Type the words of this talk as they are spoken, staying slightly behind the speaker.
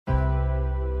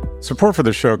Support for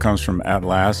the show comes from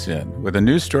Atlassian. With a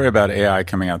new story about AI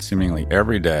coming out seemingly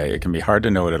every day, it can be hard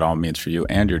to know what it all means for you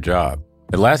and your job.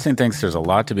 Atlassian thinks there's a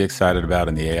lot to be excited about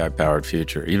in the AI-powered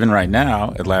future. Even right now,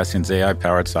 Atlassian's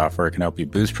AI-powered software can help you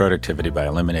boost productivity by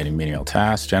eliminating menial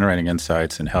tasks, generating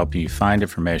insights, and helping you find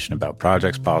information about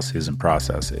projects, policies, and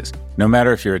processes. No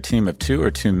matter if you're a team of 2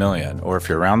 or 2 million, or if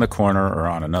you're around the corner or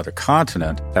on another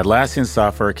continent, Atlassian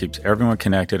software keeps everyone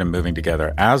connected and moving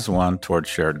together as one towards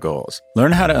shared goals.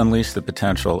 Learn how to unleash the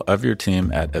potential of your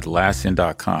team at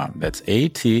Atlassian.com. That's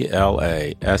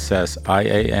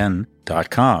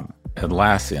Atlassian.com.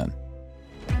 Atlassian.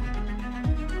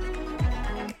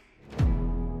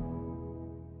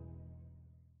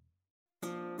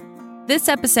 This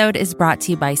episode is brought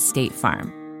to you by State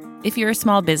Farm. If you're a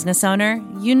small business owner,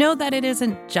 you know that it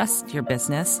isn't just your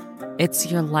business, it's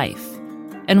your life.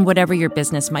 And whatever your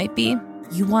business might be,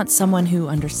 you want someone who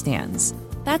understands.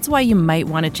 That's why you might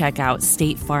want to check out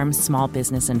State Farm's small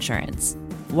business insurance.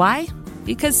 Why?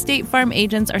 Because State Farm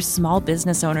agents are small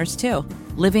business owners too,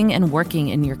 living and working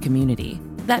in your community.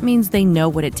 That means they know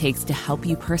what it takes to help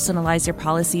you personalize your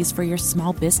policies for your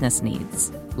small business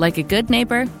needs. Like a good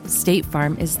neighbor, State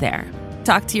Farm is there.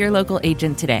 Talk to your local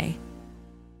agent today.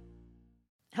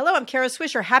 Hello, I'm Kara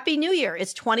Swisher. Happy New Year.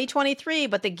 It's 2023,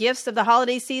 but the gifts of the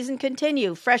holiday season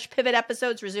continue. Fresh Pivot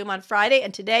episodes resume on Friday,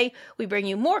 and today we bring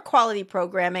you more quality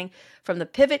programming from the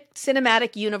Pivot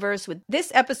cinematic universe with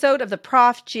this episode of the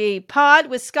Prof G Pod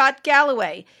with Scott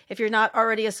Galloway. If you're not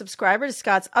already a subscriber to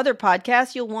Scott's other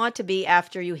podcasts, you'll want to be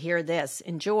after you hear this.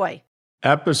 Enjoy.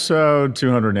 Episode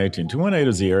 218. 218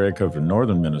 is the area code for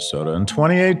northern Minnesota. In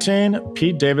 2018,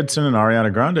 Pete Davidson and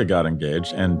Ariana Grande got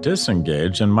engaged and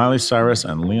disengaged, and Miley Cyrus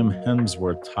and Liam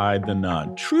Hemsworth tied the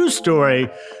knot. True story,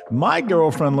 my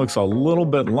girlfriend looks a little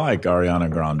bit like Ariana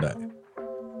Grande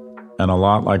and a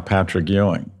lot like Patrick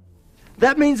Ewing.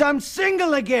 That means I'm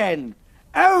single again.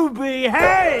 Oh,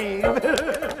 behave!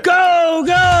 Go,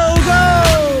 go, go!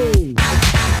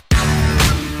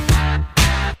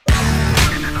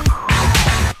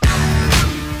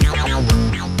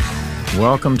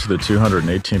 Welcome to the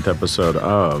 218th episode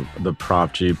of the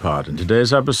Prop G Pod. In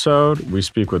today's episode, we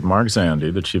speak with Mark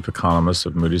Zandi, the chief economist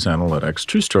of Moody's Analytics.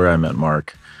 True story, I met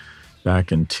Mark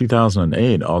back in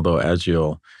 2008, although as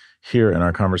you'll hear in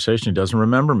our conversation, he doesn't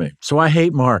remember me. So I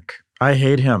hate Mark. I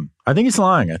hate him. I think he's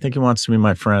lying. I think he wants to be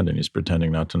my friend and he's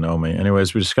pretending not to know me.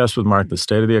 Anyways, we discussed with Mark the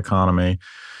state of the economy,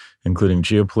 including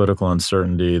geopolitical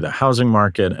uncertainty, the housing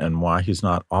market, and why he's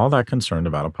not all that concerned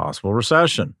about a possible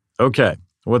recession. Okay.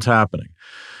 What's happening?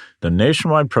 The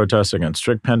nationwide protests against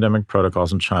strict pandemic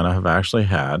protocols in China have actually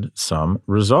had some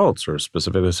results, or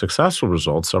specifically successful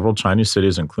results. Several Chinese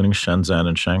cities, including Shenzhen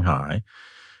and Shanghai,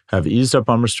 have eased up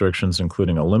on restrictions,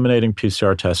 including eliminating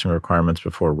PCR testing requirements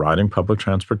before riding public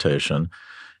transportation,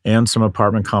 and some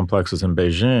apartment complexes in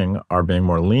Beijing are being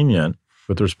more lenient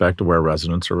with respect to where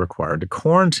residents are required to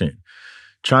quarantine.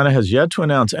 China has yet to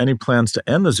announce any plans to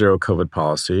end the zero COVID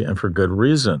policy, and for good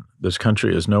reason. This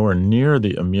country is nowhere near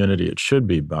the immunity it should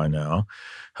be by now.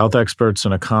 Health experts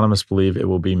and economists believe it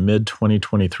will be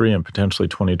mid-2023 and potentially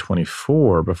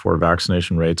 2024 before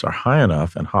vaccination rates are high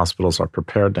enough and hospitals are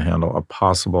prepared to handle a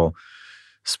possible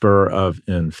spur of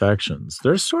infections.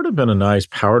 There's sort of been a nice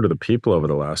power to the people over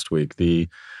the last week.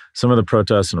 Some of the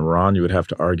protests in Iran, you would have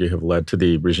to argue, have led to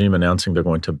the regime announcing they're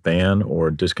going to ban or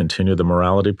discontinue the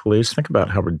morality police. Think about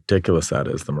how ridiculous that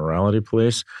is, the morality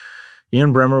police.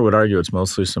 Ian Bremmer would argue it's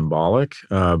mostly symbolic,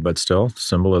 but still,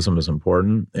 symbolism is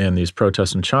important. And these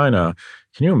protests in China,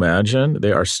 can you imagine?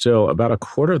 They are still, about a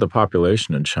quarter of the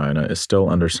population in China is still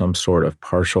under some sort of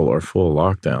partial or full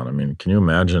lockdown. I mean, can you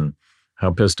imagine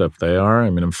how pissed off they are?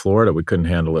 I mean, in Florida, we couldn't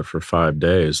handle it for 5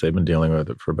 days. They've been dealing with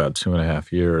it for about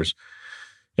 2.5 years.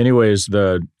 Anyways,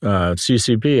 the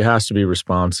CCP has to be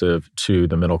responsive to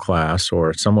the middle class,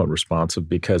 or somewhat responsive,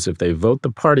 because if they vote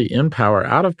the party in power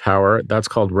out of power, that's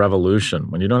called revolution.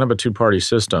 When you don't have a two-party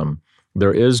system,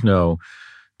 there is no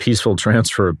peaceful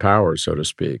transfer of power, so to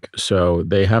speak. So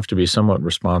they have to be somewhat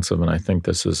responsive, and I think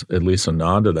this is at least a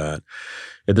nod to that.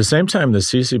 At the same time, the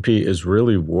CCP is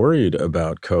really worried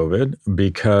about COVID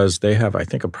because they have, I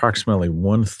think, approximately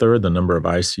 1/3 the number of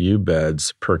ICU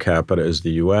beds per capita as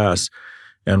the U.S.,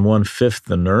 and 1/5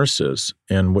 the nurses.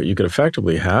 And what you could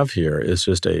effectively have here is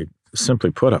just simply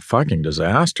put, a fucking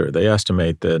disaster. They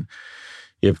estimate that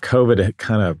if COVID had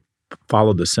kind of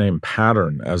followed the same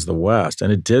pattern as the West,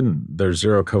 and it didn't, their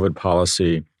zero COVID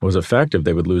policy was effective,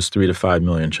 they would lose 3 to 5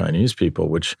 million Chinese people,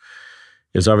 which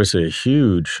is obviously a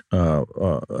huge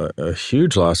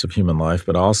loss of human life,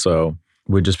 but also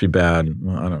would just be bad.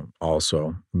 Well, I don't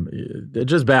also,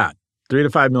 it's just bad. 3 to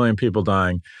 5 million people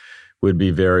dying would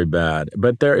be very bad.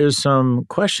 But there is some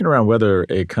question around whether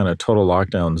a kind of total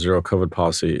lockdown, zero COVID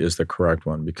policy is the correct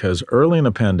one, because early in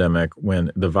the pandemic,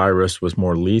 when the virus was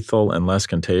more lethal and less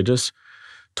contagious,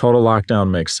 total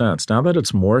lockdown makes sense. Now that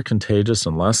it's more contagious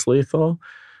and less lethal,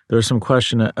 there's some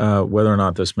question whether or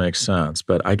not this makes sense.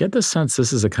 But I get the sense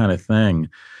this is a kind of thing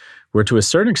where, to a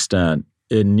certain extent,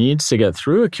 it needs to get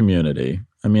through a community.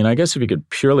 I mean, I guess if you could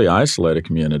purely isolate a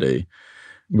community,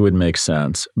 it would make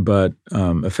sense. But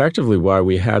effectively, why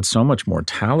we had so much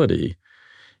mortality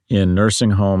in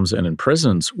nursing homes and in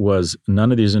prisons was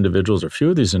none of these individuals, or few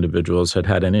of these individuals, had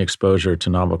had any exposure to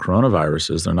novel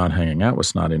coronaviruses. They're not hanging out with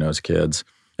snotty-nosed kids.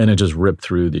 And it just ripped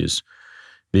through these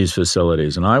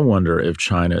facilities. And I wonder if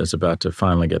China is about to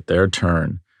finally get their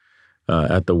turn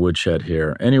at the woodshed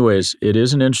here. Anyways, it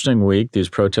is an interesting week. These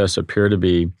protests appear to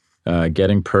be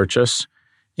getting purchase.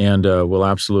 And we'll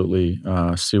absolutely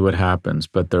see what happens.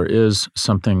 But there is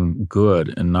something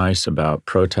good and nice about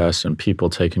protests and people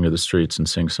taking to the streets and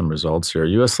seeing some results here.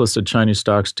 U.S.-listed Chinese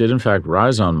stocks did, in fact,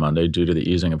 rise on Monday due to the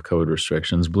easing of COVID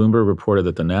restrictions. Bloomberg reported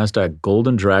that the NASDAQ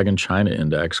Golden Dragon China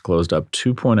Index closed up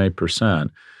 2.8%,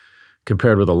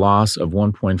 compared with a loss of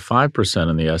 1.5%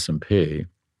 in the S&P.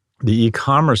 The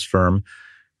e-commerce firm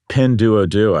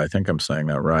Pinduoduo, I think I'm saying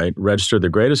that right, registered the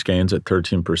greatest gains at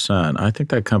 13%. I think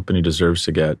that company deserves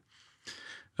to get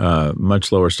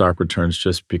much lower stock returns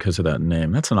just because of that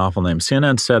name. That's an awful name.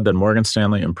 CNN said that Morgan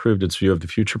Stanley improved its view of the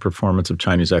future performance of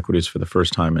Chinese equities for the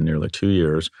first time in nearly 2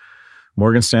 years.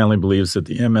 Morgan Stanley believes that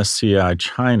the MSCI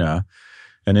China,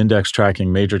 an index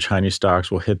tracking major Chinese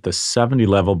stocks, will hit the 70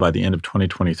 level by the end of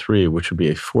 2023, which would be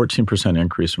a 14%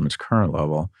 increase from its current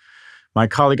level. My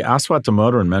colleague Aswat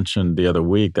Damodaran mentioned the other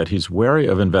week that he's wary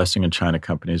of investing in China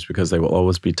companies because they will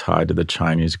always be tied to the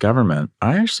Chinese government.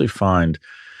 I actually find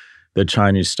that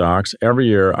Chinese stocks, every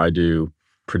year I do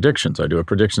predictions. I do a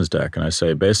predictions deck, and I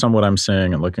say, based on what I'm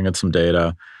seeing and looking at some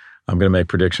data, I'm going to make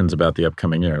predictions about the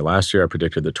upcoming year. Last year, I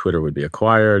predicted that Twitter would be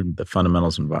acquired, the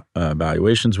fundamentals and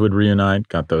valuations would reunite,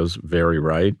 got those very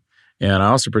right. And I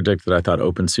also predicted that I thought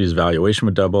OpenSea's valuation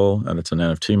would double, and it's an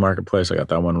NFT marketplace. I got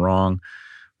that one wrong.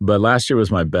 But last year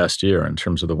was my best year in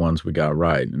terms of the ones we got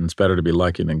right, and it's better to be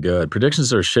lucky than good.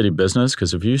 Predictions are a shitty business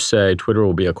because if you say Twitter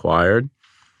will be acquired,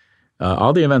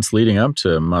 all the events leading up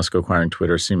to Musk acquiring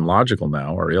Twitter seem logical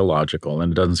now or illogical,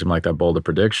 and it doesn't seem like that bold a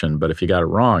prediction. But if you got it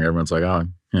wrong, everyone's like, oh,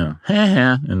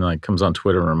 and like comes on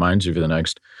Twitter and reminds you for the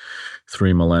next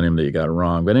 3 millennium that you got it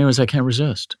wrong. But anyways, I can't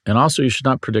resist. And also, you should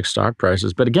not predict stock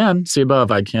prices. But again, see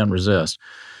above, I can't resist.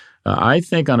 I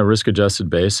think on a risk-adjusted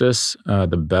basis,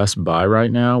 the best buy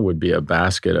right now would be a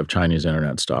basket of Chinese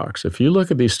internet stocks. If you look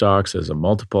at these stocks as a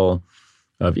multiple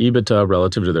of EBITDA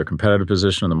relative to their competitive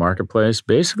position in the marketplace,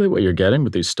 basically what you're getting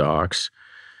with these stocks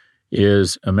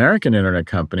is American internet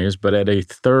companies, but at a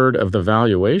third of the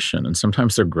valuation. And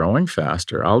sometimes they're growing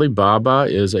faster. Alibaba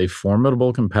is a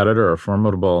formidable competitor, a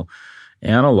formidable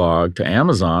analog to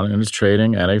Amazon, and is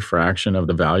trading at a fraction of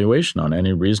the valuation on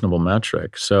any reasonable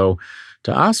metric. So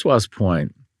to Aswat's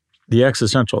point, the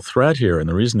existential threat here and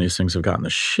the reason these things have gotten the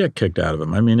shit kicked out of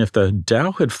them. I mean, if the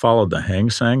Dow had followed the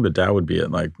Hang Seng, the Dow would be at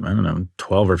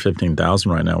 12 or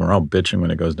 15,000 right now. We're all bitching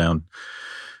when it goes down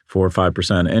 4 or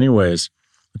 5%. Anyways,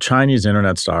 Chinese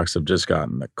internet stocks have just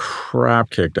gotten the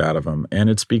crap kicked out of them. And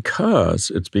it's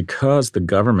because the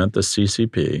government, the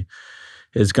CCP,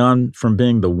 has gone from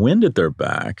being the wind at their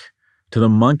back to the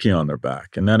monkey on their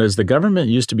back. And that is, the government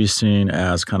used to be seen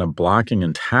as kind of blocking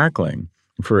and tackling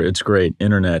for its great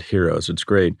internet heroes, its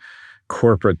great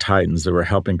corporate titans that were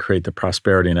helping create the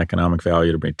prosperity and economic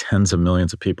value to bring tens of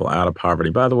millions of people out of poverty.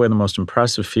 By the way, the most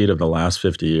impressive feat of the last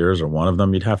 50 years, or one of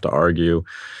them, you'd have to argue,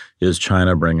 is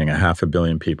China bringing 500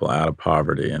 million people out of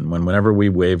poverty. And whenever we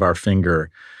wave our finger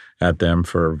at them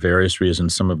for various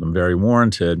reasons, some of them very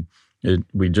warranted,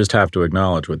 we just have to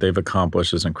acknowledge what they've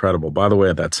accomplished is incredible. By the way,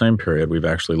 at that same period, we've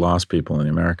actually lost people in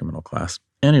the American middle class.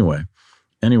 Anyway,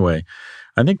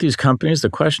 I think these companies, the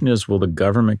question is, will the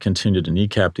government continue to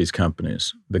kneecap these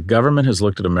companies? The government has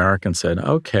looked at America and said,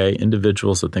 okay,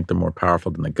 individuals that think they're more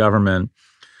powerful than the government,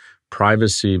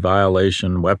 privacy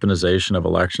violation, weaponization of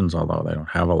elections, although they don't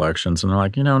have elections. And they're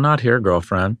like, not here,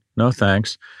 girlfriend. No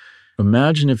thanks.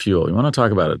 Imagine if you want to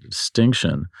talk about a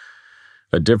distinction,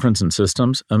 a difference in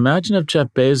systems. Imagine if Jeff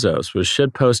Bezos was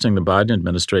shitposting the Biden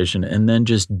administration and then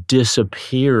just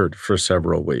disappeared for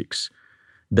several weeks.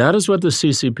 That is what the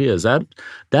CCP is.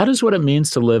 That is what it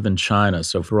means to live in China.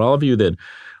 So for all of you that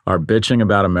are bitching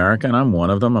about America, and I'm one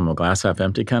of them, I'm a glass half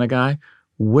empty kind of guy,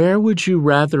 where would you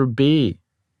rather be?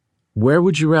 Where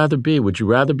would you rather be? Would you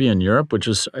rather be in Europe, which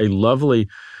is a lovely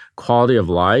quality of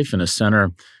life in a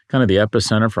center kind of the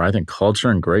epicenter for, I think, culture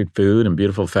and great food and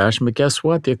beautiful fashion. But guess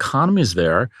what? The economies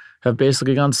there have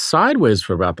basically gone sideways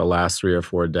for about the last 3 or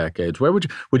 4 decades. Where would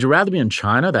you rather be in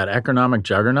China, that economic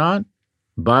juggernaut?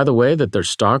 By the way, that their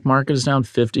stock market is down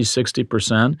 50,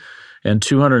 60%, and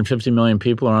 250 million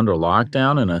people are under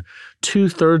lockdown, and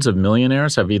 2/3 of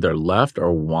millionaires have either left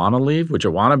or want to leave. Would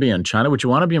you want to be in China? Would you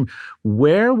want to be in?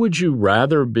 Where would you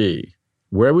rather be?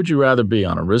 Where would you rather be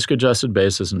on a risk-adjusted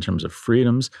basis in terms of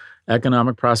freedoms,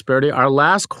 economic prosperity? Our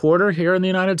last quarter here in the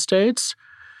United States,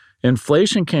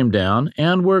 inflation came down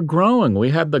and we're growing. We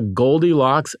had the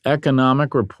Goldilocks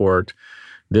economic report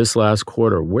this last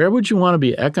quarter. Where would you want to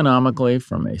be economically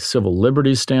from a civil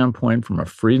liberties standpoint, from a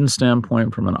freedom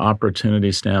standpoint, from an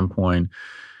opportunity standpoint,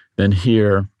 than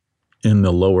here in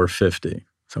the lower 50?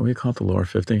 So we call it the lower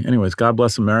 50. Anyways, God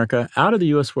bless America. Out of the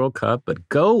U.S. World Cup, but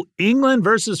go England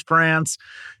versus France.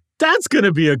 That's going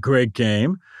to be a great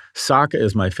game. Saka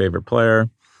is my favorite player.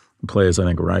 He plays, I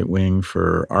think, right wing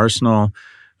for Arsenal.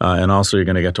 And also you're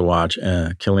going to get to watch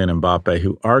Kylian Mbappe,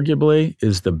 who arguably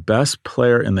is the best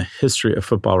player in the history of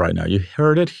football right now. You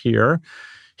heard it here.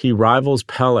 He rivals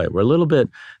Pele. We're a little bit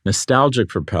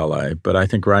nostalgic for Pele, but I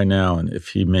think right now, and if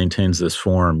he maintains this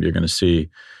form, you're going to see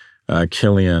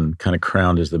Kylian kind of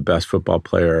crowned as the best football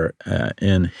player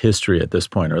in history at this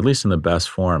point, or at least in the best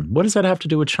form. What does that have to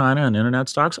do with China and internet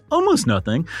stocks? Almost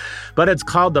nothing. But it's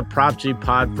called the Prop G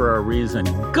Pod for a reason.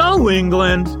 Go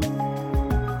England!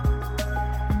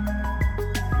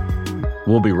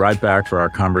 We'll be right back for our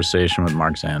conversation with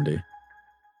Mark Zandi.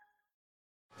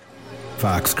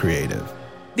 Fox Creative.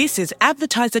 This is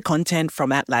advertiser content from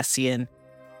Atlassian.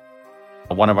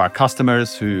 One of our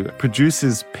customers who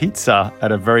produces pizza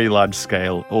at a very large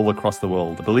scale all across the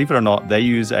world. Believe it or not, they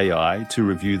use AI to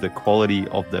review the quality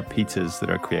of the pizzas that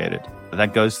are created.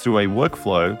 That goes through a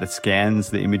workflow that scans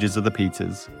the images of the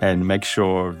pizzas and makes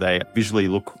sure they visually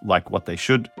look like what they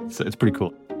should. So it's pretty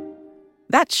cool.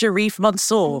 That's Sharif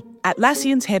Mansour,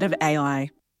 Atlassian's head of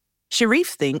AI. Sharif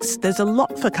thinks there's a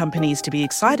lot for companies to be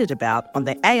excited about on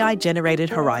the AI-generated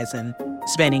horizon,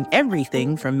 spanning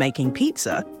everything from making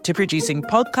pizza to producing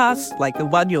podcasts like the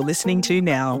one you're listening to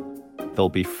now. There'll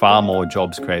be far more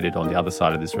jobs created on the other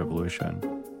side of this revolution.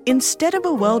 Instead of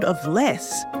a world of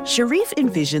less, Sharif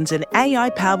envisions an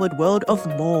AI-powered world of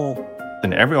more.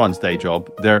 In everyone's day job,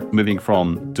 they're moving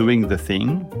from doing the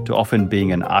thing to often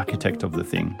being an architect of the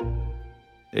thing.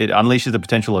 It unleashes the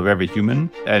potential of every human.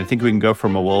 And I think we can go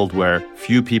from a world where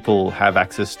few people have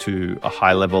access to a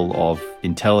high level of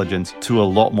intelligence to a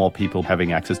lot more people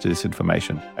having access to this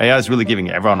information. AI is really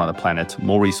giving everyone on the planet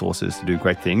more resources to do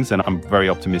great things. And I'm very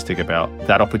optimistic about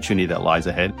that opportunity that lies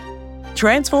ahead.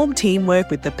 Transform teamwork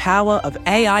with the power of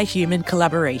AI-human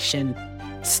collaboration.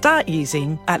 Start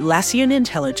using Atlassian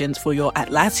Intelligence for your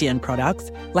Atlassian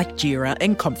products like Jira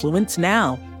and Confluence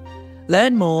now.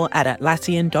 Learn more at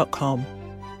Atlassian.com.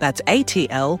 That's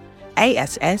ATLASSIAN.com.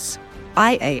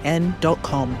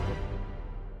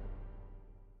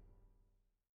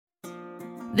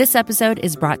 This episode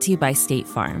is brought to you by State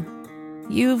Farm.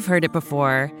 You've heard it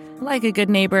before. Like a good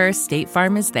neighbor, State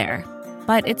Farm is there.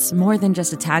 But it's more than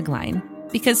just a tagline,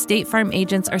 because State Farm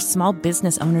agents are small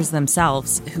business owners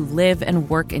themselves who live and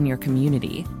work in your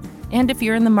community. And if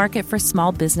you're in the market for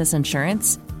small business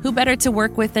insurance, who better to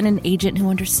work with than an agent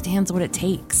who understands what it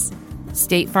takes?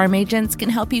 State Farm agents can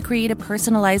help you create a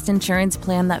personalized insurance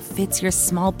plan that fits your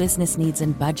small business needs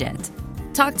and budget.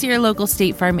 Talk to your local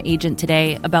State Farm agent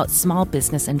today about small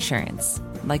business insurance.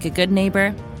 Like a good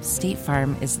neighbor, State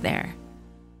Farm is there.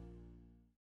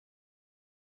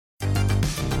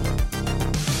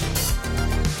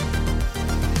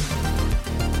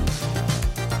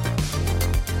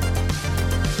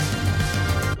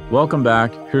 Welcome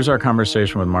back. Here's our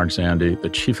conversation with Mark Zandi, the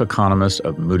chief economist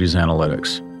of Moody's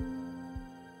Analytics.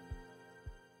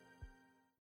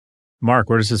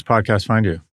 Mark, where does this podcast find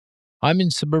you? I'm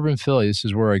in suburban Philly. This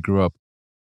is where I grew up.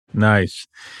 Nice.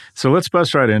 So let's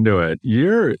bust right into it.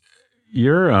 You're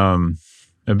a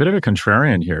bit of a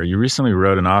contrarian here. You recently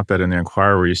wrote an op-ed in the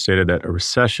Enquirer where you stated that a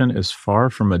recession is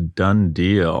far from a done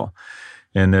deal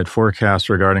and that forecasts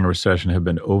regarding a recession have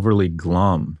been overly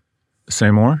glum.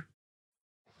 Say more?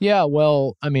 Yeah,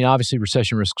 well, I mean, obviously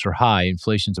recession risks are high.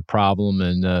 Inflation's a problem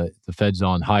and the Fed's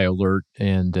on high alert.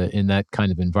 And in that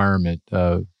kind of environment,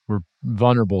 we're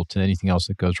vulnerable to anything else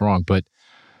that goes wrong. But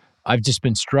I've just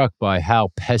been struck by how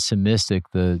pessimistic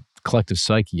the collective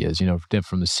psyche is,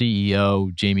 from the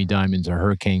CEO, Jamie Dimon's a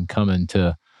hurricane coming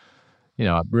to,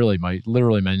 really my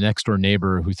next door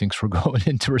neighbor who thinks we're going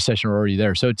into recession are already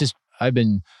there. So I've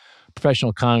been a professional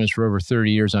economist for over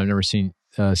 30 years. I've never seen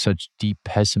such deep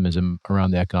pessimism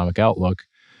around the economic outlook.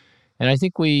 And I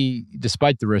think we,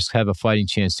 despite the risks, have a fighting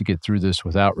chance to get through this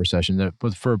without recession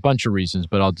for a bunch of reasons,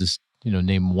 but I'll just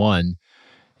name one,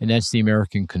 and that's the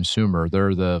American consumer.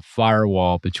 They're the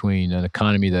firewall between an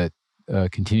economy that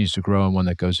continues to grow and one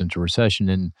that goes into recession.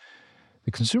 And the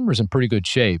consumer is in pretty good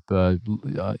shape.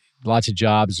 Lots of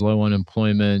jobs, low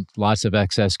unemployment, lots of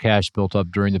excess cash built up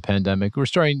during the pandemic. We're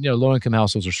starting, low-income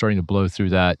households are starting to blow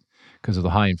through that because of the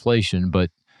high inflation,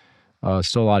 but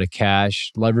still a lot of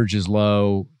cash. Leverage is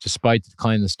low. Despite the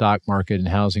decline in the stock market and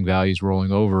housing values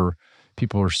rolling over,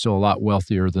 people are still a lot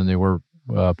wealthier than they were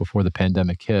before the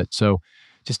pandemic hit. So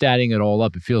just adding it all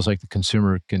up, it feels like the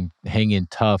consumer can hang in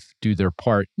tough, do their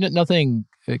part. Nothing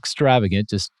extravagant,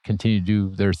 just continue to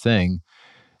do their thing.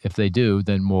 If they do,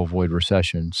 then we'll avoid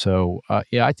recession. So,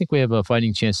 I think we have a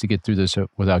fighting chance to get through this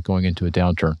without going into a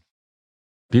downturn.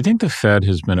 Do you think the Fed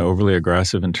has been overly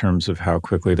aggressive in terms of how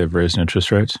quickly they've raised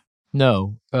interest rates?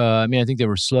 No. I think they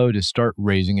were slow to start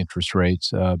raising interest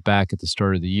rates back at the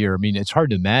start of the year. It's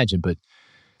hard to imagine, but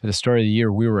at the start of the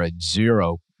year, we were at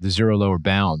the zero lower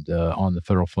bound on the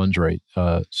federal funds rate.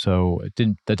 So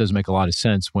that doesn't make a lot of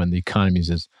sense when the economy is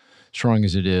as strong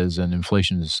as it is and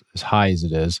inflation is as high as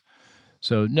it is.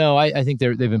 So no, I think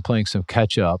they've been playing some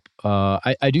catch up.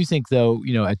 I do think though,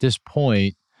 at this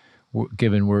point,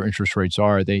 given where interest rates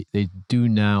are, they do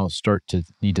now start to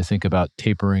need to think about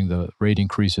tapering the rate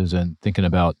increases and thinking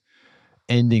about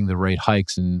ending the rate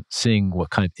hikes and seeing what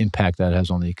kind of impact that has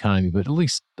on the economy. But at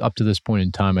least up to this point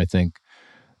in time, I think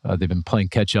they've been playing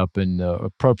catch up and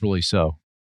appropriately so.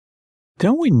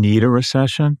 Don't we need a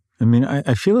recession?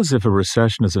 I feel as if a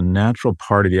recession is a natural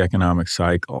part of the economic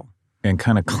cycle and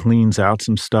kind of cleans out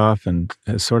some stuff and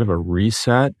has sort of a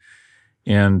reset.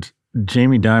 And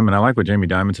Jamie Dimon, I like what Jamie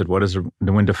Dimon said,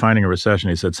 when defining a recession,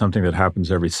 he said something that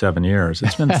happens every 7 years.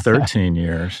 It's been 13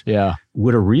 years. Yeah.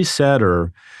 Would a reset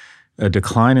or a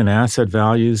decline in asset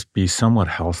values be somewhat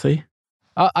healthy?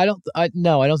 I don't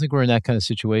think we're in that kind of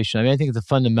situation. I think the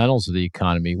fundamentals of the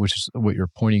economy, which is what you're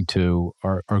pointing to,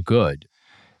 are good.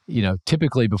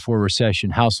 Typically before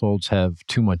recession, households have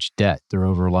too much debt. They're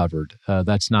over-levered.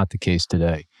 That's not the case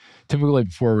today. Typically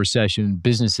before recession,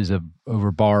 businesses have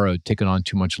over-borrowed, taken on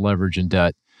too much leverage and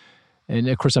debt. And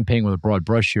of course, I'm painting with a broad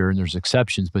brush here, and there's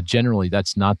exceptions, but generally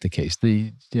that's not the case.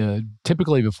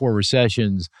 Typically before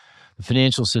recessions, the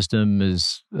financial system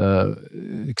is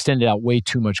extended out way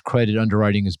too much credit.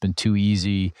 Underwriting has been too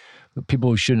easy.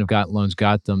 People who shouldn't have gotten loans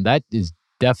got them. That is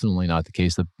definitely not the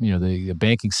case. The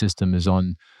banking system is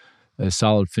on as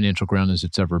solid financial ground as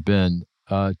it's ever been.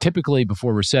 Typically,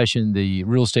 before recession, the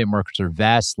real estate markets are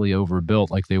vastly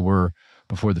overbuilt, like they were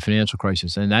before the financial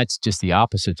crisis, and that's just the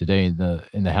opposite today. In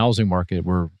the housing market,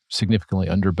 we're significantly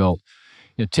underbuilt.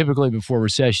 Typically, before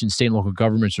recession, state and local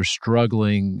governments are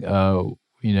struggling,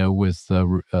 with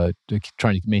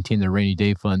trying to maintain their rainy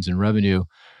day funds and revenue.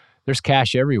 There's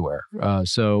cash everywhere.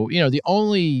 So the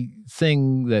only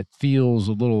thing that feels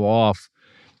a little off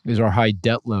is our high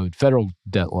debt load, federal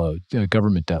debt load,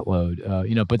 government debt load.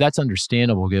 But that's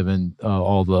understandable given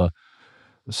all the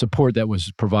support that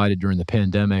was provided during the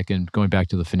pandemic and going back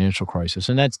to the financial crisis.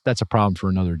 And that's a problem for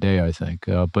another day, I think.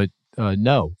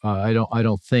 No, I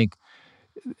don't think.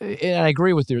 And I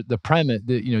agree with the premise,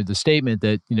 the statement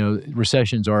that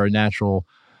recessions are a natural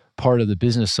part of the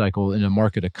business cycle in a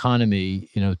market economy.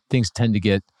 Things tend to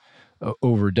get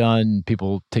overdone.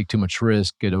 People take too much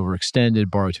risk, get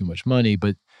overextended, borrow too much money,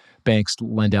 but banks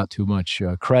lend out too much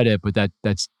credit. But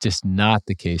that's just not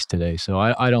the case today. So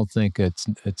I don't think it's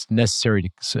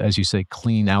necessary to, as you say,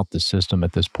 clean out the system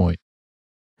at this point.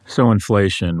 So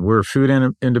inflation, we're food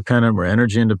independent, we're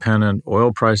energy independent,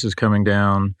 oil prices coming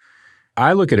down.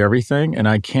 I look at everything and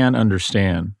I can't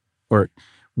understand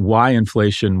why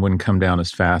inflation wouldn't come down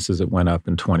as fast as it went up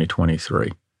in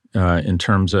 2023 in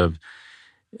terms of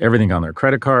everything on their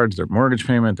credit cards, their mortgage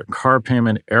payment, their car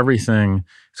payment, everything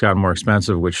has gotten more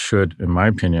expensive, which should, in my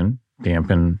opinion,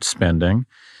 dampen spending.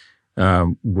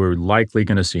 We're likely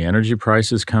going to see energy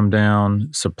prices come down.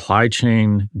 Supply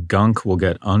chain gunk will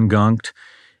get ungunked.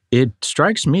 It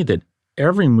strikes me that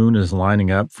every moon is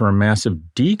lining up for a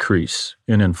massive decrease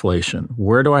in inflation.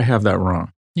 Where do I have that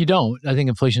wrong? You don't. I think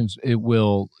it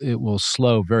will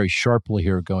slow very sharply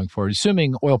here going forward,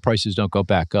 assuming oil prices don't go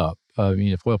back up.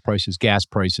 If oil prices, gas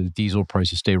prices, diesel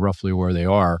prices stay roughly where they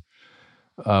are,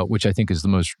 which I think is the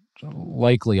most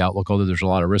likely outlook, although there's a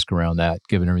lot of risk around that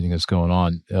given everything that's going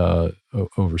on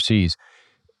overseas.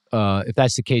 If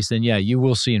that's the case, then yeah, you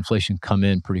will see inflation come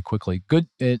in pretty quickly. Good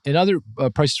and other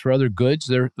prices for other goods,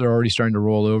 they're already starting to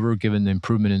roll over given the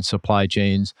improvement in supply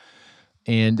chains.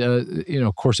 And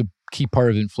of course, a key part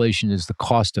of inflation is the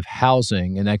cost of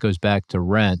housing, and that goes back to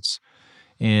rents.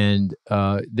 And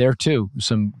there too,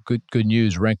 some good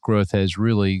news. Rent growth has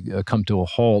really come to a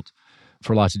halt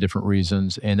for lots of different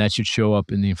reasons, and that should show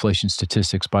up in the inflation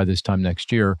statistics by this time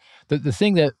next year. The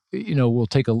thing that will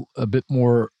take a bit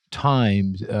more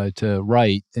time to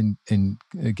write and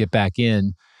get back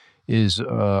in is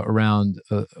around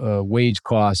wage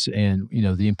costs and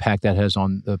the impact that has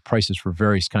on the prices for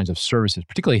various kinds of services,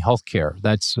 particularly healthcare.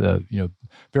 That's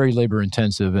very labor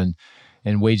intensive, and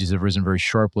wages have risen very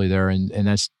sharply there, and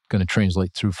that's going to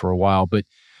translate through for a while. But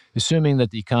assuming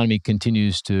that the economy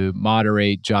continues to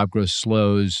moderate, job growth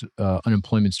slows,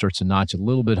 unemployment starts to notch a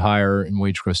little bit higher, and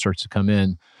wage growth starts to come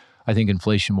in, I think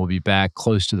inflation will be back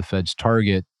close to the Fed's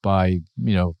target by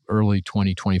early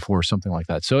 2024 or something like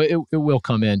that. So it will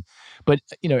come in. But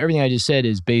everything I just said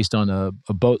is based on a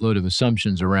boatload of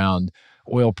assumptions around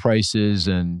oil prices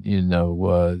and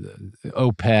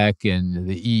OPEC and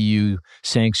the EU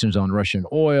sanctions on Russian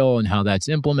oil and how that's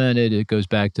implemented. It goes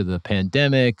back to the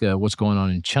pandemic, what's going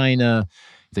on in China.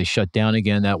 If they shut down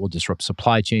again, that will disrupt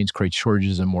supply chains, create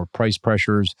shortages and more price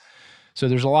pressures. So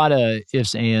there's a lot of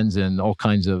ifs, ands, and all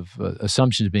kinds of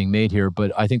assumptions being made here.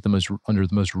 But I think under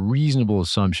the most reasonable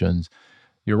assumptions,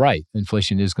 you're right.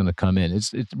 Inflation is going to come in.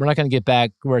 We're not going to get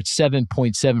back. We're at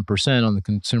 7.7% on the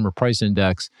consumer price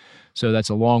index. So that's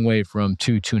a long way from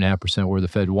 2.5% where the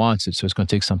Fed wants it. So it's going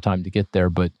to take some time to get there.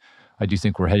 But I do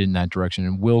think we're headed in that direction,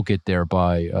 and we'll get there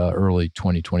by early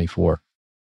 2024.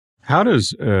 How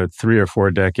does a 3 or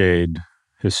 4 decade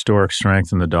historic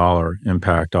strength in the dollar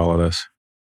impact all of this?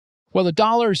 Well, the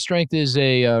dollar's strength is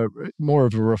more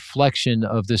of a reflection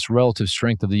of this relative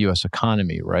strength of the U.S.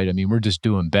 economy, right? I mean, we're just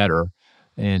doing better.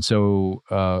 And so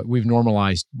we've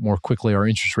normalized more quickly. Our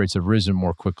interest rates have risen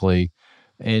more quickly.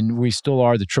 And we still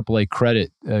are the AAA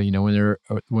credit.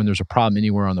 When there's a problem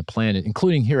anywhere on the planet,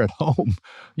 including here at home,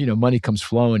 money comes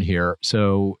flowing here.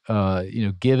 So,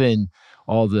 given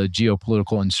all the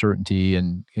geopolitical uncertainty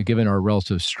and given our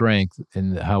relative strength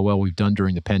and how well we've done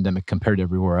during the pandemic compared to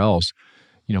everywhere else,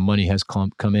 money has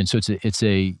come in. So it's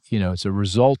a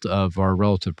result of our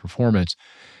relative performance.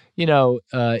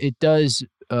 It does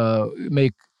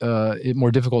make it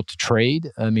more difficult to trade.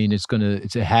 I mean,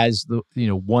 it has the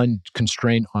one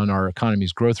constraint on our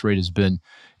economy's growth rate has been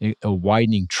a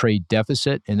widening trade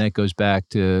deficit, and that goes back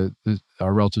to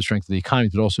our relative strength of the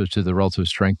economy, but also to the relative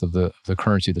strength of the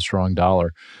currency, the strong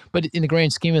dollar. But in the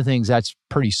grand scheme of things, that's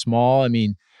pretty small. I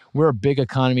mean, we're a big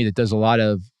economy that does a lot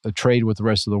of trade with the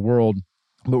rest of the world,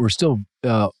 but we're still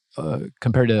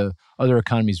compared to other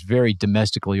economies, very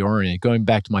domestically oriented. Going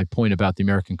back to my point about the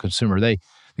American consumer, the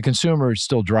consumer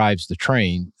still drives the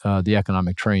train, the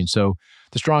economic train. So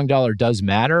the strong dollar does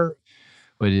matter,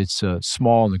 but it's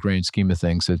small in the grand scheme of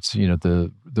things. It's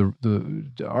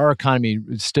our economy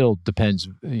still depends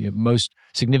most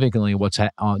significantly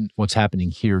on what's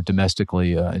happening here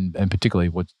domestically, and particularly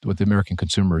what the American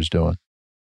consumer is doing.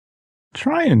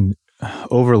 Try and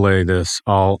overlay this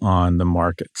all on the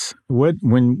markets.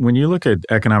 When you look at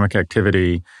economic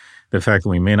activity, the fact that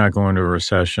we may not go into a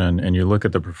recession, and you look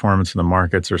at the performance of the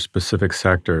markets or specific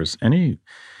sectors, any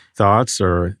thoughts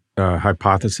or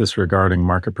hypothesis regarding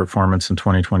market performance in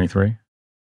 2023?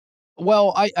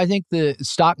 Well, I think the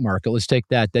stock market, let's take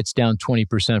that. That's down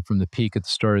 20% from the peak at the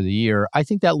start of the year. I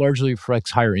think that largely reflects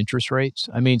higher interest rates.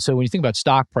 I mean, so when you think about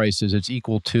stock prices, it's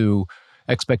equal to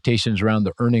expectations around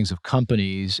the earnings of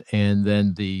companies and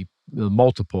then the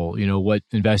multiple, what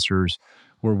investors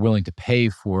were willing to pay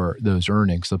for those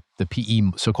earnings, the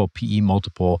PE, so-called PE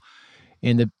multiple.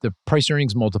 And the price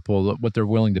earnings multiple, what they're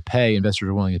willing to pay, investors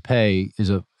are willing to pay,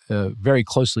 is very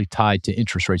closely tied to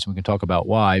interest rates. And we can talk about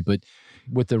why. But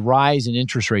with the rise in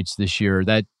interest rates this year,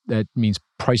 that means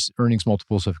price earnings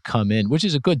multiples have come in, which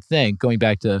is a good thing. Going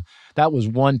back to, that was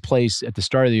one place at the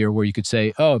start of the year where you could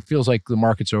say, oh, it feels like the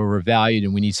markets are overvalued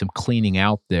and we need some cleaning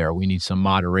out there. We need some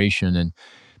moderation and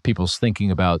people's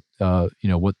thinking about,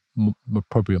 what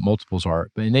appropriate multiples are.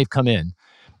 And they've come in.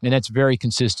 And that's very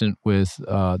consistent with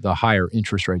the higher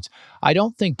interest rates. I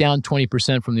don't think down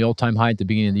 20% from the all-time high at the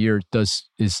beginning of the year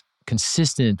is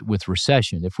consistent with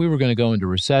recession. If we were going to go into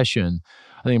recession,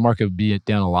 I think the market would be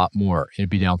down a lot more. It'd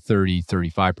be down 30,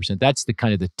 35%. That's the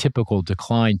kind of the typical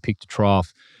decline, peak to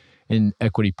trough in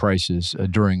equity prices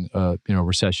during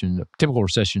recession, typical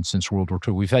recession since World War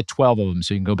II. We've had 12 of them,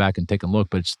 so you can go back and take a look,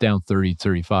 but it's down 30,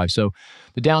 35. So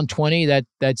the down 20,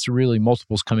 that's really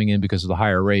multiples coming in because of the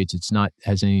higher rates. It's not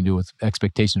has anything to do with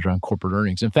expectations around corporate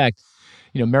earnings. In fact,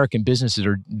 American businesses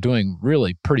are doing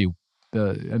really pretty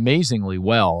amazingly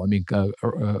well. I mean,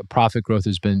 profit growth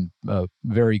has been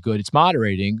very good. It's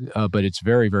moderating, but it's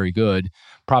very, very good.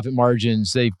 Profit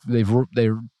margins,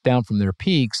 they're down from their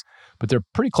peaks, but they're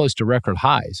pretty close to record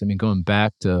highs. I mean, going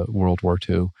back to World War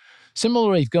II.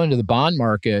 Similarly, if you go into the bond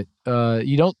market,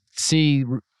 you don't see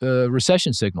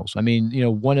recession signals. I mean,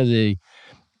 one of the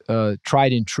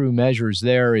tried and true measures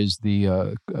there is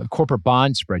the corporate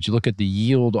bond spreads. You look at the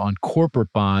yield on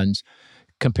corporate bonds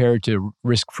compared to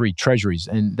risk-free treasuries,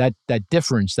 and that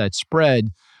difference, that spread,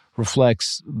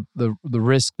 reflects the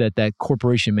risk that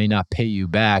corporation may not pay you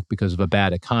back because of a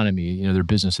bad economy. Their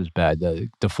business is bad, the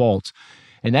defaults.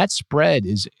 And that spread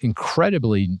is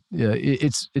incredibly,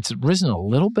 it's risen a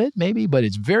little bit maybe, but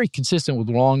it's very consistent with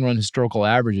long-run historical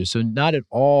averages. So not at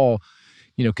all,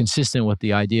 consistent with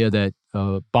the idea that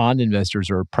bond investors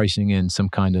are pricing in some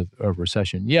kind of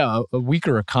recession. Yeah, a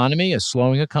weaker economy, a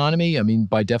slowing economy, I mean,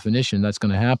 by definition, that's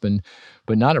going to happen,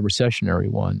 but not a recessionary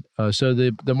one. So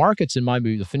the markets, in my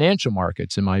view, the financial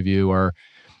markets, in my view,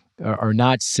 are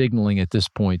not signaling at this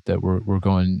point that we're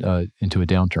going into a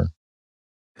downturn.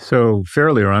 So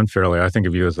fairly or unfairly, I think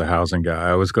of you as the housing guy.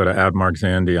 I always go to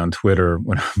 @MarkZandy on Twitter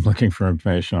when I'm looking for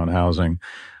information on housing.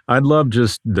 I'd love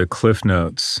just the cliff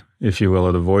notes, if you will,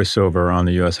 or the voiceover on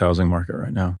the U.S. housing market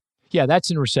right now. Yeah,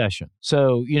 that's in recession.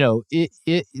 So, the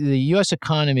U.S.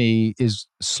 economy is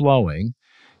slowing.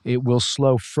 It will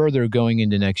slow further going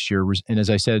into next year. And as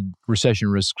I said, recession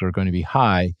risks are going to be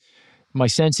high. My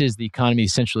sense is the economy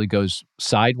essentially goes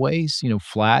sideways,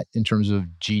 flat in terms of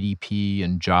GDP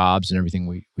and jobs and everything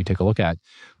we take a look at.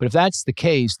 But if that's the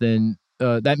case, then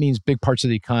that means big parts of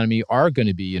the economy are going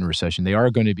to be in recession. They are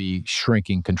going to be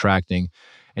shrinking, contracting.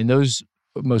 And those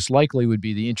most likely would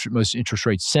be the most interest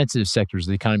rate sensitive sectors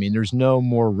of the economy. And there's no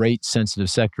more rate sensitive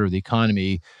sector of the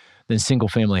economy than single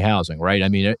family housing, right? I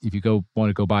mean, if you want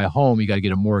to go buy a home, you got to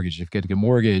get a mortgage. If you get a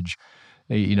mortgage,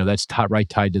 that's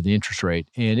tied to the interest rate.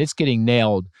 And it's getting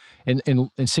nailed in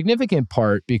significant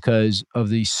part because of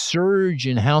the surge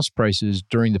in house prices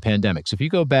during the pandemic. So if you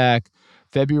go back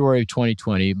February of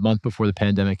 2020, month before the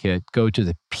pandemic hit, go to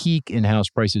the peak in house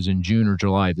prices in June or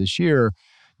July of this year,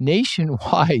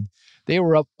 nationwide, they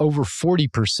were up over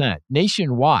 40%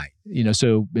 nationwide.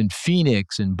 So in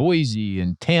Phoenix and Boise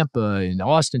and Tampa and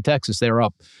Austin, Texas, they were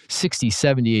up 60,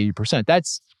 70, 80%.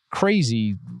 That's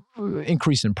crazy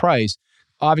increase in price.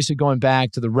 Obviously going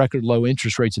back to the record low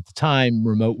interest rates at the time,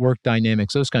 remote work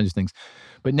dynamics, those kinds of things.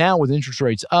 But now with interest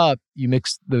rates up, you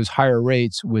mix those higher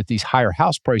rates with these higher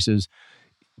house prices,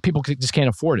 people just can't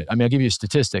afford it. I mean, I'll give you a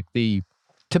statistic. The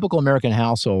typical American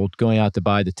household going out to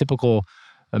buy the typical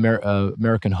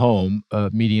American home,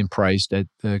 median priced at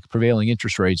the prevailing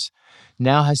interest rates,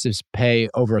 now has to pay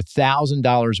over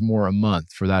 $1,000 more a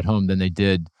month for that home than they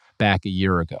did back a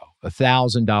year ago.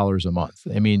 $1,000 a month.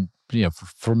 I mean,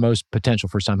 for most potential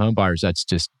first-time home buyers, that's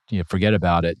just, forget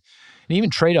about it. And even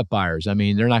trade-up buyers, I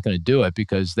mean, they're not going to do it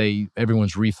because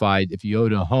everyone's refied. If you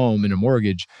owed a home and a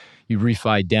mortgage, you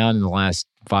refied down in the last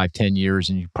 5-10 years,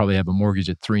 and you probably have a mortgage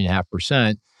at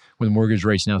 3.5%. When the mortgage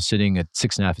rate's now sitting at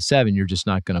 6.5 to 7, you're just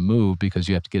not going to move because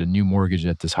you have to get a new mortgage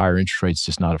at this higher interest rate. It's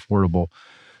just not affordable.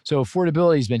 So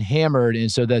affordability has been hammered,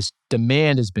 and so this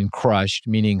demand has been crushed,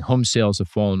 meaning home sales have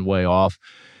fallen way off.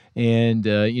 And,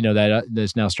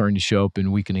 that's now starting to show up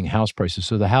in weakening house prices.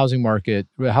 So the housing market,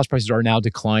 house prices are now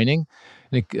declining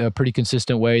in a pretty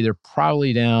consistent way. They're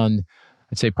probably down,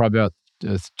 I'd say probably about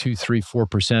 2, 3,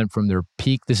 4% from their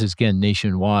peak. This is, again,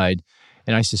 nationwide.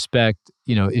 And I suspect,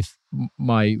 if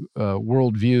my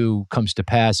worldview comes to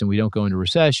pass and we don't go into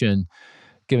recession,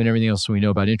 given everything else we know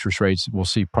about interest rates, we'll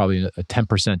see probably a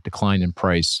 10% decline in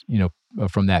price,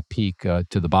 from that peak to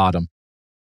the bottom.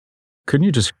 Couldn't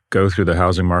you just go through the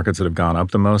housing markets that have gone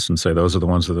up the most and say those are the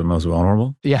ones that are the most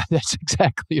vulnerable? Yeah, that's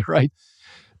exactly right.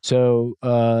 So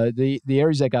the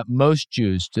areas that got most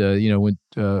juiced, when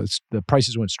the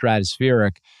prices went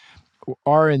stratospheric,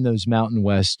 are in those Mountain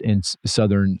West and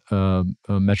southern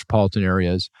metropolitan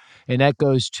areas, and that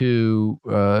goes to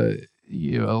the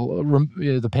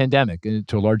pandemic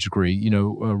to a large degree.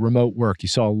 Remote work. You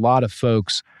saw a lot of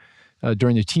folks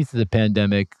during the teeth of the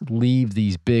pandemic leave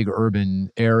these big urban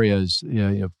areas.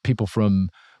 People from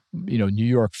New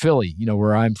York, Philly,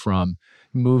 where I'm from,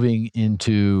 moving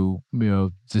into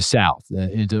the South,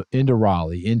 into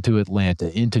Raleigh, into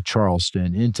Atlanta, into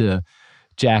Charleston, into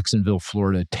Jacksonville,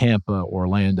 Florida, Tampa,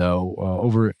 Orlando,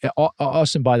 over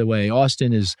Austin. By the way,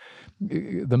 Austin is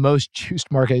the most juiced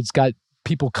market. It's got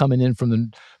people coming in from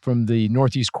the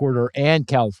Northeast Corridor and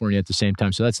California at the same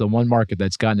time. So that's the one market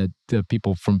that's gotten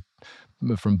people from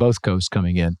both coasts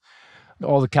coming in.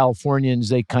 All the Californians,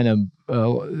 they kind of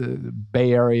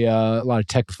Bay Area, a lot of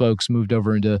tech folks moved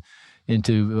over into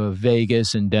into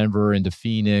Vegas and Denver, into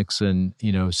Phoenix, and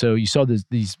so you saw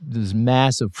these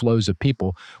massive flows of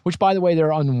people. Which, by the way,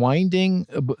 they're unwinding.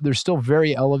 But they're still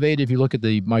very elevated. If you look at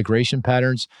the migration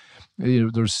patterns,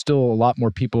 there's still a lot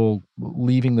more people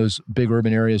leaving those big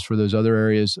urban areas for those other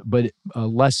areas, but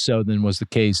less so than was the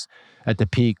case at the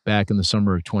peak back in the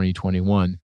summer of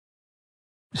 2021.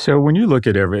 So when you look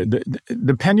at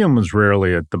the pendulum was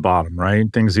rarely at the bottom, right?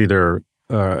 Things either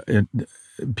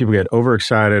people get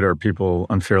overexcited or people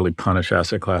unfairly punish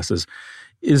asset classes.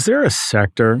 Is there a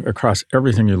sector across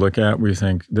everything you look at where you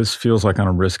think this feels like on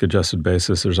a risk-adjusted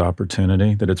basis there's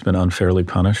opportunity, that it's been unfairly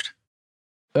punished?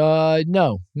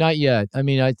 No, not yet. I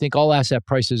mean, I think all asset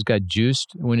prices got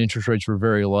juiced when interest rates were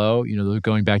very low.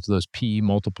 Going back to those PE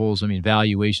multiples. I mean,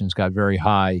 valuations got very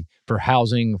high for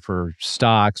housing, for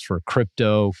stocks, for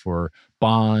crypto, for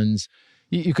bonds.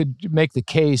 You could make the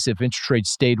case if interest rates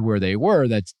stayed where they were,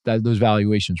 that those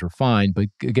valuations were fine. But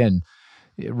again,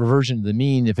 reversion to the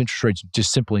mean, if interest rates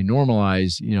just simply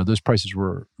normalize,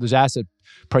 those asset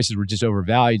prices were just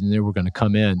overvalued and they were going to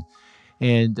come in.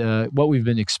 And what we've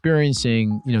been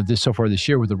experiencing, so far this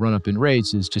year with the run-up in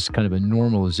rates is just kind of a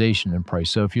normalization in price.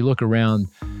 So if you look around,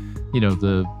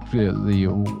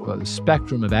 the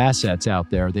spectrum of assets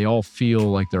out there, they all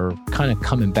feel like they're kind of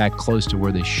coming back close to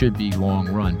where they should be long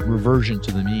run. Reversion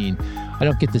to the mean. I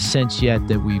don't get the sense yet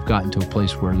that we've gotten to a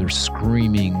place where there's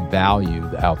screaming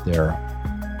value out there.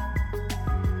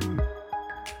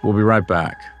 We'll be right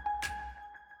back.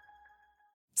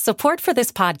 Support for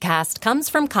this podcast comes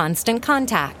from Constant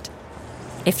Contact.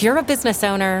 If you're a business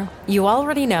owner, you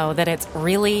already know that it's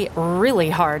really, really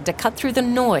hard to cut through the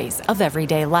noise of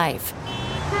everyday life.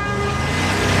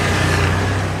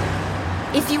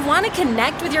 If you want to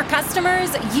connect with your customers,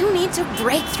 you need to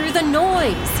break through the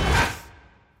noise.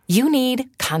 You need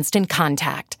Constant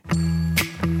Contact.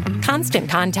 Constant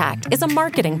Contact is a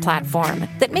marketing platform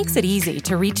that makes it easy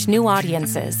to reach new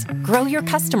audiences, grow your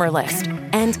customer list,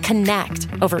 and connect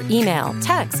over email,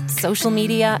 text, social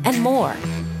media, and more.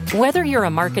 Whether you're a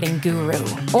marketing guru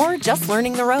or just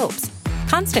learning the ropes,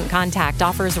 Constant Contact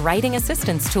offers writing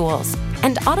assistance tools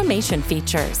and automation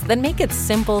features that make it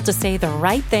simple to say the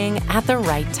right thing at the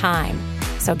right time.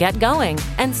 So get going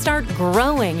and start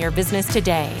growing your business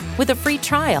today with a free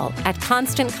trial at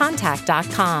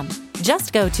ConstantContact.com.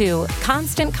 Just go to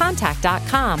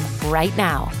ConstantContact.com right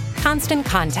now. Constant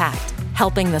Contact,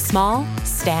 helping the small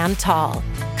stand tall.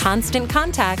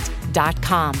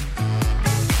 ConstantContact.com.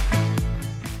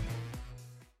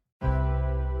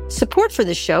 Support for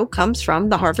this show comes from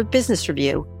the Harvard Business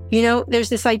Review. There's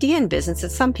this idea in business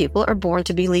that some people are born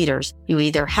to be leaders. You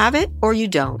either have it or you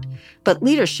don't. But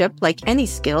leadership, like any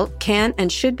skill, can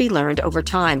and should be learned over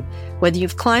time. Whether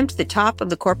you've climbed to the top of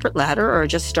the corporate ladder or are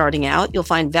just starting out, you'll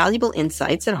find valuable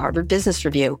insights at Harvard Business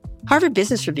Review. Harvard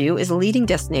Business Review is a leading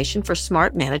destination for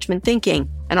smart management thinking.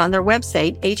 And on their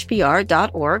website,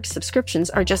 hbr.org, subscriptions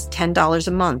are just $10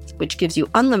 a month, which gives you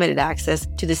unlimited access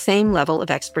to the same level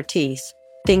of expertise.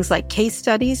 Things like case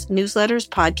studies, newsletters,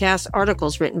 podcasts,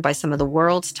 articles written by some of the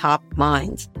world's top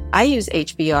minds. I use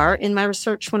HBR in my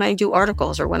research when I do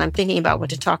articles or when I'm thinking about what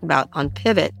to talk about on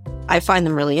Pivot. I find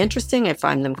them really interesting. I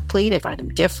find them complete. I find them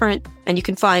different. And you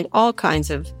can find all kinds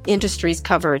of industries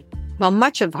covered. While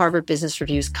much of Harvard Business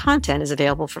Review's content is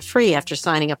available for free after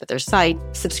signing up at their site,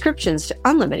 subscriptions to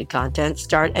unlimited content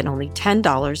start at only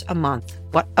 $10 a month.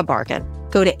 What a bargain.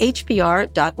 Go to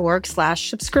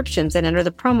hbr.org/subscriptions and enter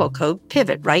the promo code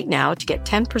PIVOT right now to get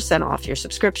 10% off your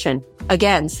subscription.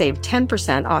 Again, save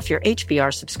 10% off your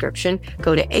HBR subscription.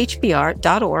 Go to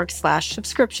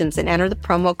hbr.org/subscriptions and enter the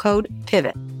promo code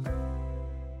PIVOT.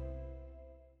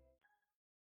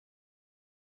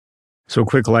 So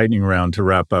quick lightning round to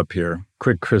wrap up here.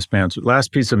 Quick, crisp answer.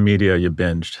 Last piece of media you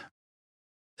binged.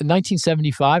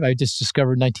 1975. I just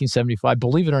discovered 1975.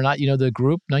 Believe it or not, the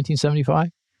group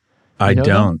 1975? I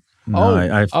don't.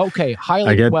 No, okay.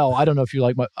 I don't know if you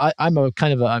like I'm a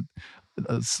kind of a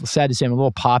sad to say, I'm a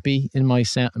little poppy in my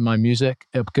music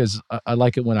because I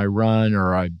like it when I run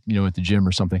or I, at the gym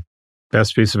or something.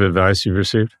 Best piece of advice you've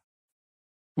received?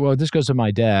 Well, this goes to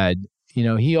my dad.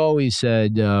 He always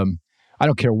said, I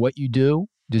don't care what you do,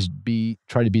 just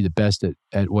try to be the best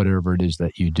at whatever it is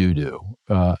that you do.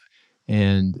 I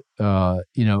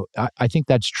think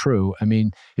that's true. I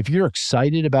mean, if you're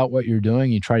excited about what you're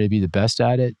doing, you try to be the best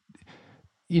at it.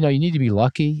 You need to be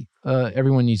lucky.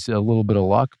 Everyone needs a little bit of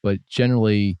luck, but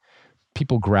generally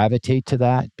people gravitate to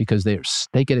that because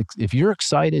if you're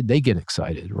excited, they get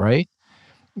excited, right?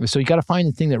 So you got to find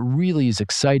the thing that really is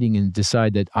exciting and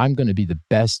decide that I'm going to be the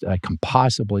best I can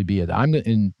possibly be at.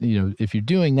 If you're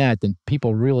doing that, then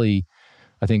people really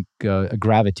I think,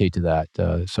 gravitate to that.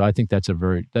 So I think that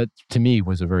to me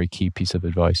was a very key piece of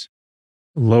advice.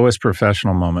 Lowest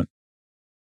professional moment?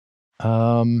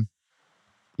 The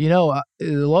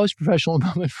lowest professional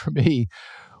moment for me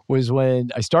was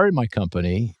when I started my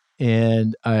company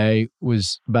and I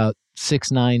was about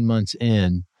 9 months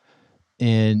in,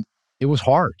 and it was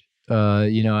hard.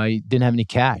 I didn't have any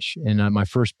cash, and my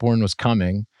firstborn was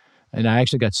coming, and I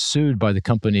actually got sued by the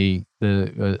company,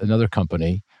 another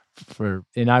company,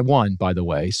 and I won, by the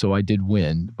way, so I did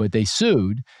win, but they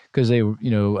sued because they were,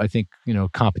 I think,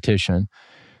 competition.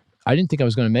 I didn't think I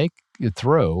was going to make it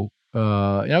through.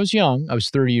 And I was young. I was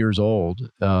 30 years old.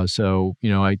 So,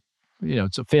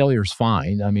 it's a failure's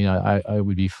fine. I mean, I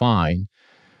would be fine,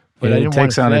 but I didn't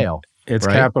want to fail. It's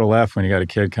right? Capital F when you got a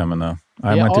kid coming, though.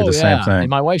 I went through the same thing. And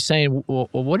my wife's saying, well,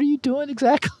 what are you doing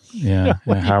exactly? Yeah.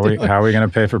 How are we going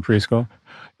to pay for preschool?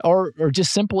 Or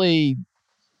just simply,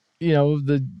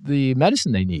 the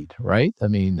medicine they need, right? I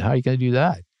mean, how are you going to do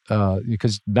that?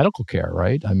 Because medical care,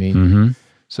 right? I mean,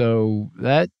 so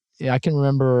that, I can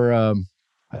remember,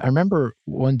 I remember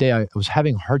one day I was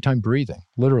having a hard time breathing,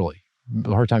 literally a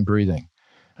hard time breathing.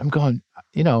 I'm going,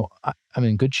 I'm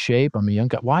in good shape. I'm a young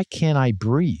guy. Why can't I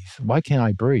breathe?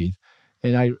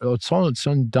 And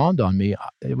it dawned on me.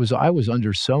 I was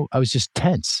just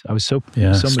tense. I was so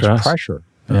much pressure.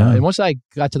 And once I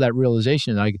got to that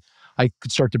realization, I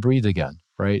could start to breathe again,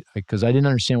 right? Because I didn't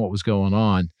understand what was going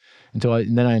on and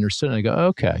then I understood and I go,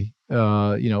 okay,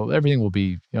 everything will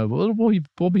be,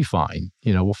 we'll be fine.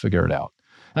 We'll figure it out.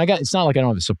 And it's not like I don't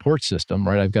have a support system,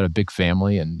 right? I've got a big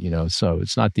family and, so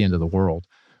it's not the end of the world.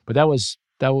 But there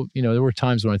were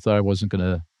times when I thought that wasn't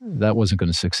going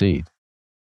to succeed.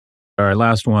 All right,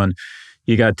 last one.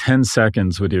 You got 10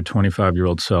 seconds with your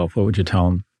 25-year-old self. What would you tell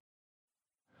him?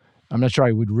 I'm not sure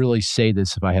I would really say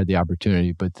this if I had the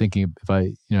opportunity, but if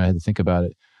I had to think about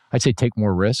it, I'd say take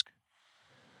more risk.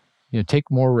 Take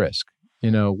more risk.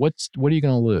 What are you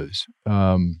going to lose?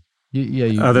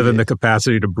 Other than the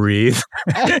capacity to breathe.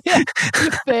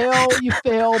 You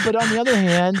fail. But on the other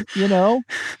hand,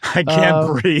 I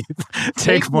can't breathe.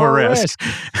 Take more risk.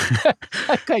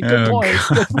 Okay, good point.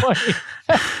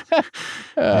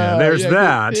 There's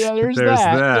that. There's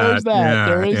that.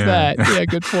 There is that. Yeah,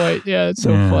 good point. Yeah, it's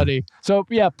so funny. So,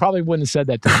 probably wouldn't have said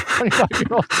that to a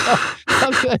 25-year-old.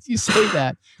 I'm glad you say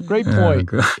that. Great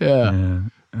point.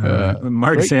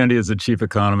 Mark Zandi is the chief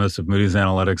economist of Moody's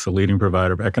Analytics, a leading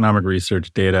provider of economic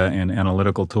research, data, and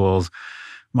analytical tools.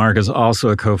 Mark is also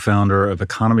a co-founder of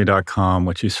Economy.com,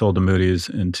 which he sold to Moody's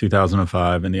in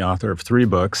 2005, and the author of 3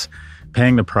 books,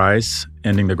 Paying the Price,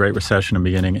 Ending the Great Recession and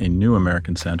Beginning a New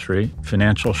American Century,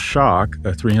 Financial Shock,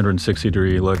 a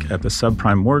 360-degree look at the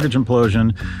subprime mortgage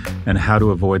implosion and how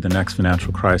to avoid the next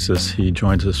financial crisis. He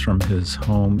joins us from his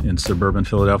home in suburban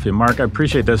Philadelphia. Mark, I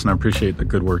appreciate this, and I appreciate the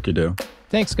good work you do.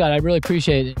 Thanks, Scott. I really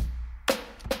appreciate it.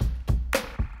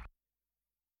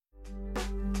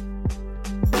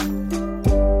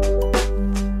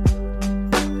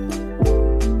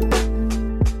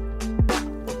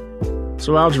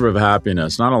 So Algebra of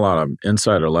Happiness, not a lot of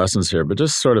insider lessons here, but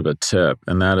just sort of a tip.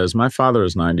 And that is, my father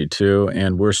is 92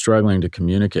 and we're struggling to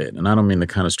communicate. And I don't mean the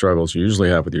kind of struggles you usually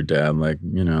have with your dad, like,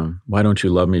 why don't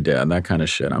you love me, Dad? That kind of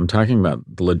shit. I'm talking about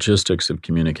the logistics of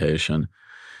communication.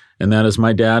 And that is,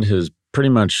 my dad is pretty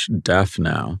much deaf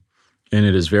now. And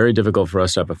it is very difficult for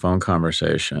us to have a phone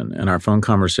conversation. And our phone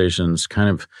conversations kind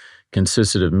of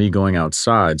consisted of me going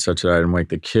outside such that I didn't wake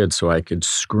the kids so I could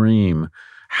scream,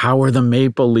 "How are the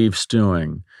Maple Leafs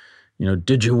doing?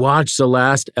 Did you watch the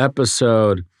last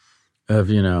episode of,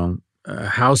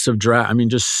 House of Dragon?" I mean,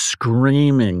 just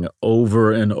screaming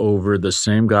over and over the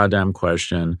same goddamn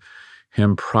question,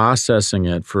 him processing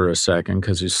it for a second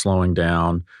because he's slowing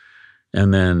down,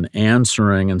 and then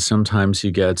answering, and sometimes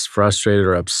he gets frustrated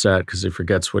or upset because he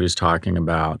forgets what he's talking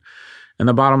about. And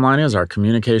the bottom line is our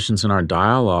communications and our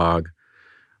dialogue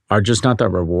are just not that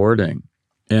rewarding.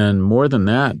 And more than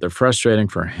that, they're frustrating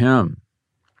for him.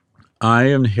 I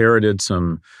inherited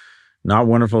some not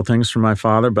wonderful things from my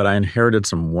father, but I inherited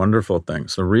some wonderful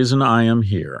things. The reason I am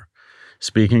here,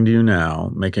 speaking to you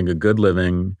now, making a good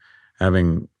living,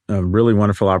 having really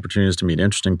wonderful opportunities to meet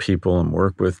interesting people and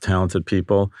work with talented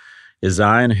people, is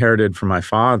I inherited from my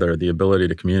father the ability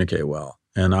to communicate well.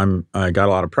 And I got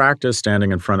a lot of practice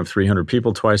standing in front of 300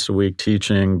 people twice a week,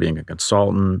 teaching, being a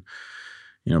consultant.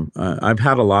 I've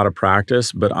had a lot of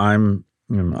practice, but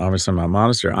obviously I'm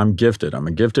modest here. I'm gifted. I'm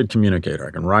a gifted communicator.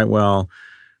 I can write well.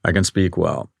 I can speak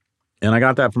well. And I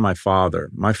got that from my father.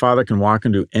 My father can walk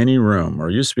into any room, or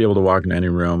used to be able to walk into any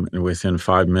room, and within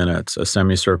 5 minutes, a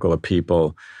semicircle of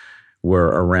people were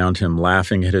around him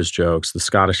laughing at his jokes. The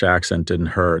Scottish accent didn't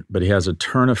hurt, but he has a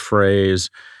turn of phrase,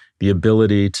 the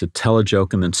ability to tell a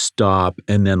joke and then stop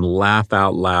and then laugh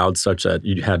out loud such that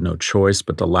you had no choice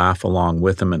but to laugh along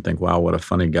with him and think, wow, what a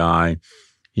funny guy.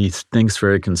 He thinks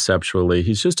very conceptually.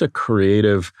 He's just a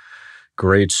creative,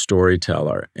 great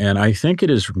storyteller. And I think it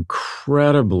is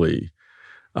incredibly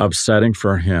upsetting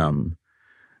for him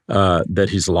that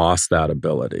he's lost that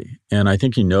ability. And I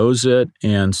think he knows it.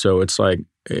 And so it's like,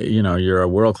 you're a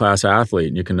world-class athlete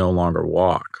and you can no longer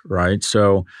walk, right?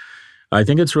 So I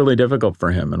think it's really difficult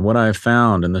for him. And what I have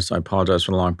found, and this, I apologize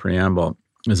for the long preamble,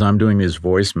 is I'm doing these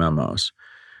voice memos.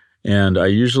 And I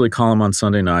usually call them on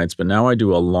Sunday nights, but now I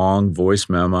do a long voice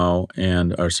memo,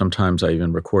 or sometimes I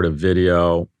even record a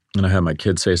video and I have my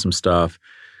kids say some stuff.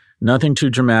 Nothing too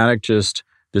dramatic, just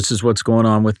this is what's going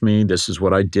on with me. This is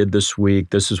what I did this week.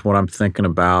 This is what I'm thinking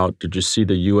about. Did you see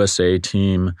the USA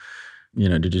team?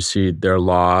 Did you see their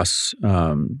loss?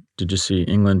 Did you see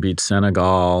England beat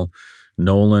Senegal?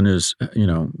 Nolan is,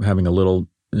 having a little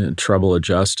trouble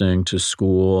adjusting to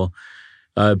school.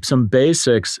 Some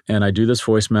basics, and I do this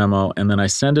voice memo, and then I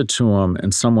send it to him,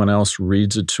 and someone else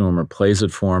reads it to him or plays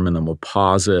it for him, and then we'll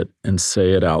pause it and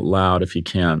say it out loud if he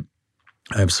can.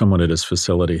 I have someone at his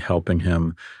facility helping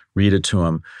him read it to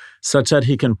him, such that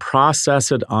he can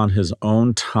process it on his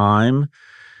own time,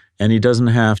 and he doesn't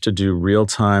have to do real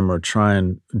time or try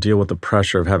and deal with the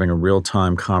pressure of having a real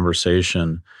time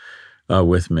conversation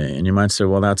with me. And you might say,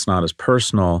 well, that's not as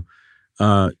personal.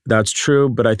 That's true,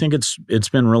 but I think it's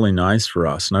been really nice for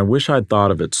us, and I wish I'd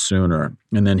thought of it sooner.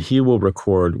 And then he will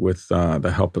record with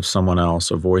the help of someone else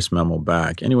a voice memo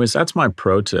back. Anyways, that's my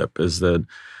pro tip: is that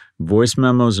voice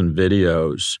memos and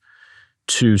videos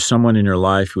to someone in your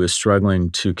life who is struggling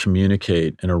to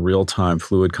communicate in a real-time,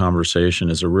 fluid conversation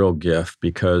is a real gift,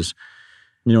 because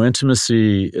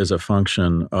intimacy is a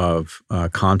function of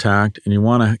contact, and you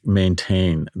want to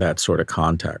maintain that sort of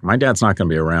contact. My dad's not going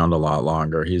to be around a lot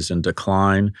longer. He's in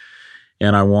decline,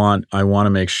 and I want to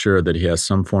make sure that he has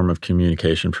some form of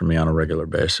communication from me on a regular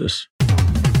basis.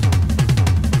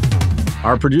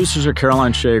 Our producers are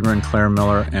Caroline Shagrin, Claire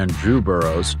Miller, and Drew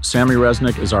Burrows. Sammy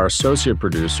Resnick is our associate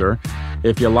producer.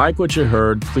 If you like what you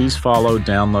heard, please follow,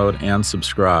 download, and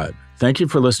subscribe. Thank you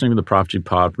for listening to the Prop G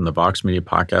Pod from the Vox Media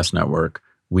Podcast Network.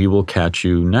 We will catch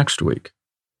you next week.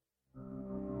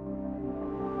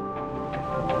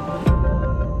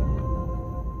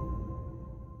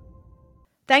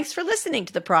 Thanks for listening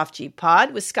to the Prof G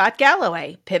Pod with Scott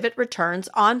Galloway. Pivot returns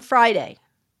on Friday.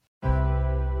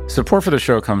 Support for the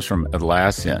show comes from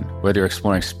Atlassian. Whether you're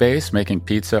exploring space, making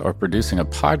pizza, or producing a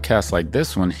podcast like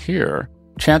this one here,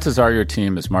 chances are your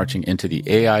team is marching into the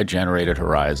AI-generated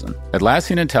horizon.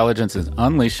 Atlassian Intelligence is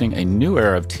unleashing a new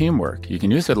era of teamwork. You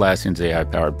can use Atlassian's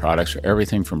AI-powered products for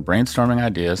everything from brainstorming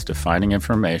ideas to finding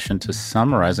information to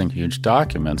summarizing huge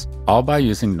documents, all by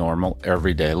using normal,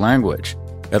 everyday language.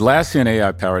 Atlassian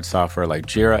AI-powered software like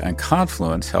Jira and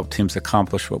Confluence help teams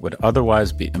accomplish what would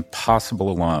otherwise be impossible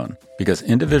alone. Because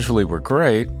individually we're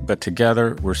great, but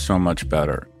together we're so much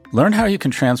better. Learn how you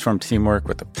can transform teamwork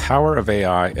with the power of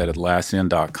AI at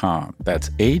Atlassian.com. That's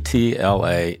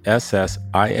Atlassian.com.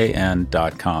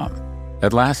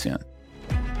 Atlassian.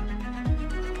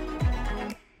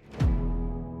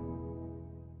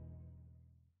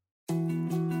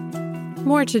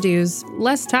 More to-dos,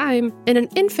 less time, and an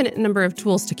infinite number of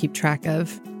tools to keep track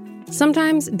of.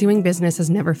 Sometimes doing business has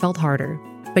never felt harder,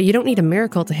 but you don't need a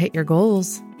miracle to hit your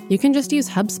goals. You can just use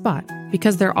HubSpot,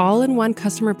 because their all-in-one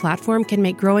customer platform can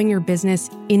make growing your business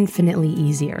infinitely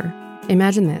easier.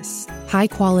 Imagine this: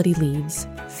 high-quality leads,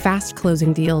 fast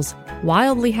closing deals,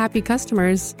 wildly happy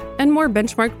customers, and more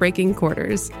benchmark-breaking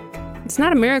quarters. It's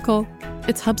not a miracle,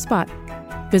 it's HubSpot.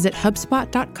 Visit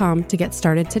HubSpot.com to get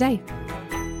started today.